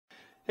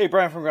Hey,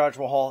 Brian from Garage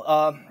Hall.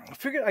 I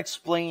figured I'd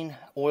explain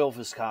oil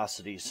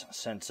viscosities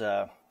since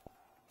the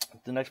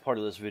next part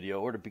of this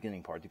video, or the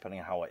beginning part, depending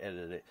on how I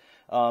edit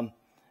it.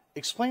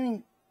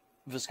 Explaining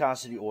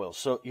viscosity oils.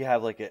 So you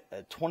have like a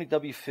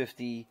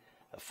 20w-50,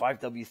 a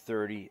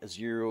 5w-30, a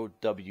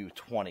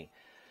 0W-20.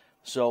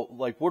 So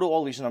like, what do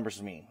all these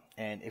numbers mean?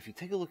 And if you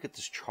take a look at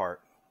this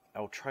chart,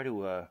 I'll try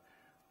to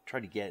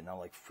get it and I'll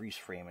like freeze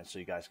frame it so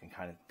you guys can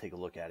kind of take a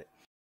look at it.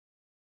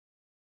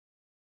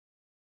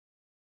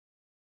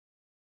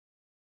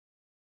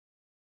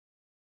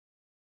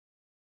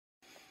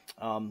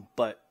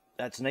 But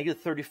that's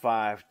negative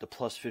 35 to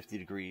plus 50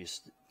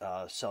 degrees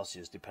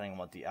Celsius, depending on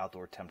what the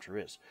outdoor temperature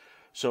is.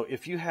 So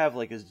if you have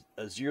like a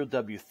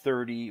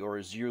 0W-30 or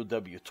a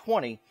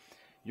 0W-20,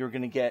 you're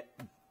going to get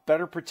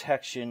better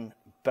protection,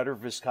 better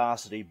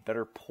viscosity,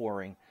 better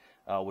pouring,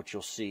 which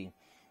you'll see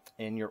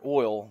in your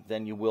oil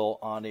than you will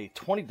on a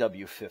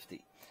 20W-50.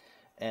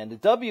 And the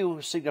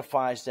W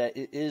signifies that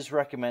it is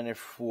recommended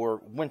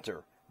for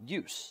winter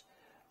use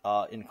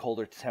in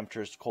colder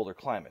temperatures, colder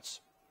climates.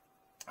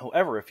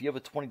 However, if you have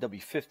a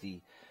 20W-50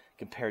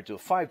 compared to a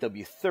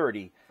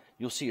 5W-30,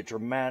 you'll see a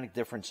dramatic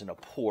difference in a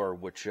pour,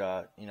 which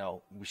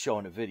we show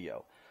in the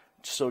video.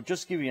 So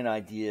just to give you an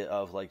idea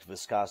of like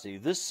viscosity,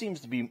 this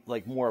seems to be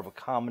like more of a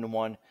common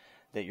one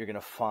that you're going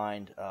to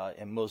find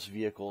in most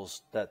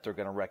vehicles that they're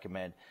going to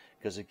recommend,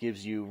 because it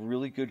gives you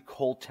really good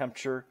cold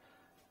temperature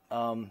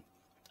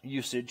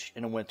usage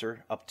in the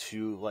winter up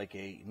to like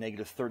a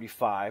negative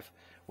 35,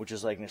 which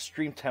is like an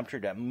extreme temperature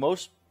that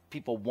most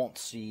people won't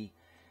see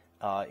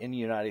in the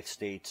United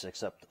States,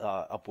 except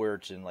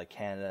upwards in like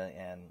Canada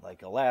and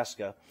like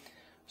Alaska.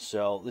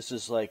 So this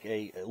is like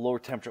a lower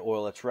temperature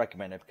oil that's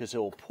recommended because it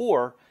will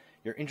pour.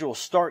 Your engine will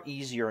start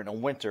easier in the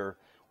winter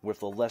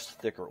with a less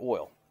thicker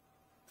oil.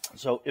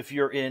 So if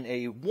you're in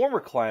a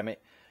warmer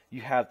climate, you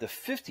have the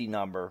 50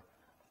 number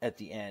at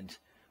the end,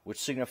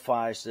 which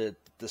signifies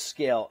the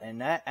scale,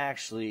 and that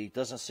actually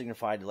doesn't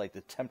signify like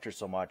the temperature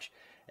so much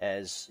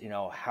as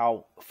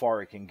how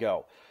far it can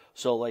go.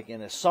 So like in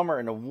the summer,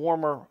 in a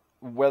warmer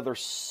weather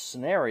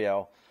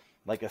scenario,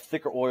 like a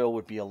thicker oil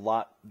would be a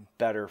lot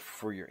better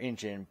for your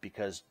engine,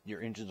 because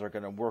your engines are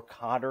going to work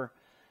hotter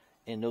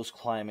in those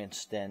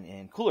climates than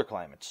in cooler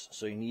climates.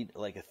 So you need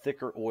like a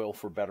thicker oil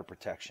for better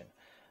protection.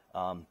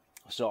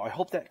 So I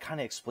hope that kind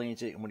of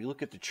explains it. And when you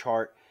look at the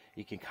chart,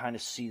 you can kind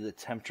of see the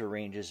temperature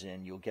ranges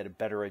and you'll get a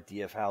better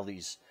idea of how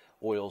these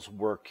oils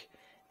work.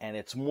 And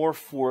it's more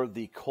for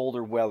the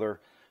colder weather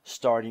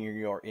starting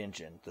your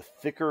engine. The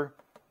thicker,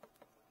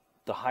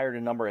 the higher the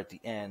number at the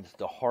end,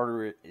 the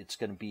harder it's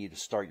going to be to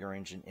start your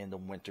engine in the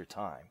winter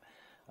time.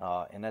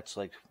 And that's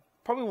like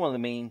probably one of the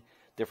main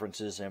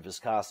differences in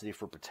viscosity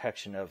for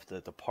protection of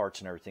the parts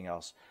and everything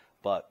else.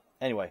 But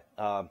anyway,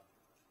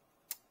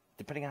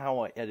 depending on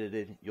how I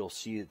edited, you'll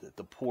see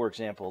the pour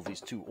example of these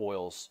two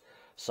oils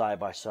side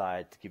by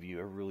side to give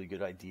you a really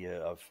good idea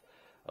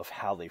of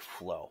how they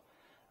flow.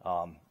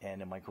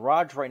 And in my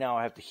garage right now,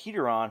 I have the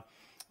heater on,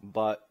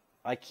 but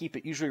I keep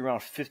it usually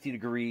around 50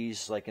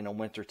 degrees, like in the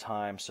winter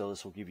time, so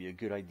this will give you a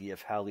good idea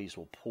of how these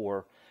will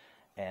pour.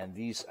 And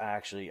these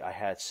actually I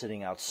had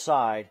sitting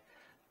outside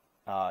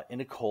in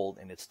the cold,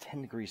 and it's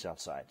 10 degrees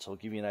outside. So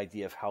it'll give you an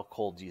idea of how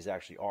cold these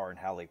actually are and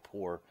how they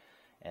pour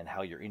and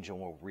how your engine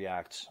will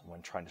react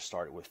when trying to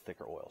start it with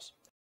thicker oils.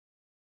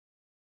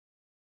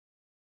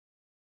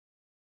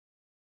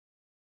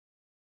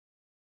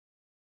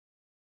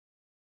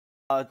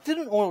 Did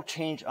an oil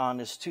change on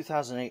this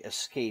 2008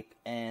 Escape,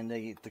 and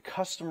the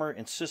customer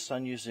insists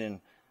on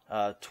using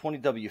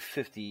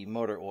 20W-50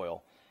 motor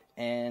oil,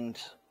 and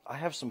I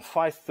have some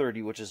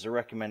 530, which is the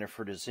recommended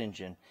for this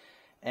engine,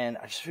 and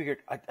I just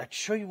figured I'd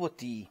show you what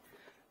the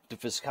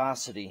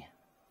viscosity,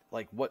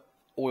 like what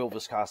oil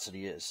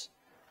viscosity is.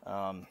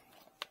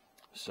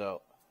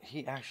 So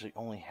he actually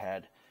only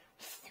had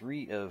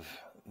 3 of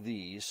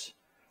these,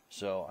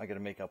 so I got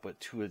to make up with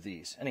 2 of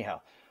these.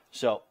 Anyhow,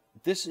 so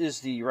this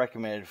is the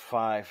recommended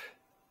 5.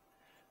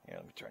 Yeah,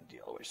 let me turn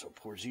the other way so it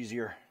pours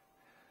easier.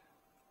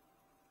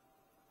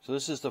 So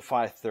this is the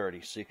 530,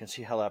 so you can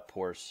see how that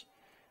pours.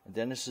 And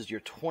then this is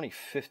your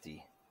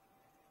 2050.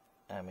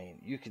 I mean,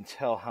 you can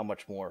tell how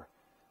much more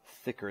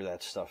thicker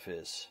that stuff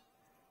is.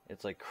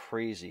 It's like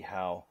crazy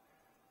how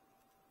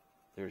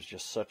there's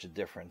just such a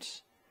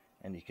difference.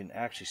 And you can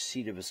actually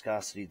see the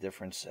viscosity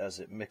difference as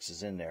it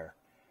mixes in there.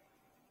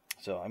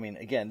 So, I mean,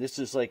 again, this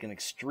is like an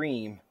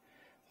extreme,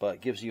 but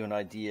it gives you an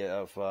idea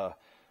of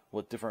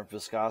what different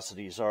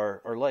viscosities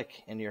are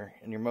like in your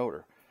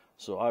motor.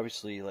 So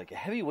obviously, like a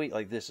heavy weight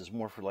like this is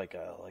more for like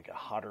a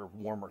hotter,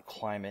 warmer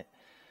climate,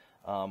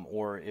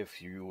 or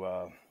if you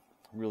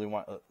really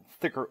want a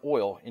thicker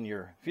oil in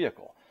your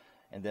vehicle.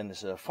 And then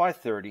this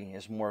 530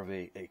 is more of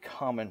a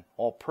common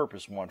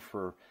all-purpose one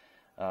for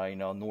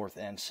north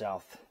and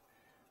south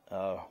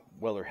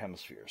weather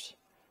hemispheres.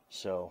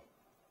 So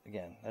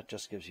again, that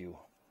just gives you,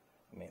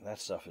 I mean, that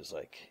stuff is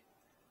like,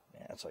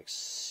 man, it's like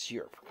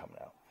syrup coming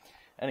out.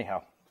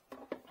 Anyhow,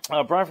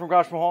 Brian from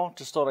Garage Hall,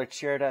 just thought I'd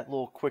share that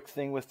little quick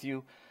thing with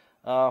you.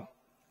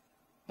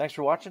 Thanks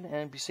for watching,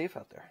 and be safe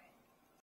out there.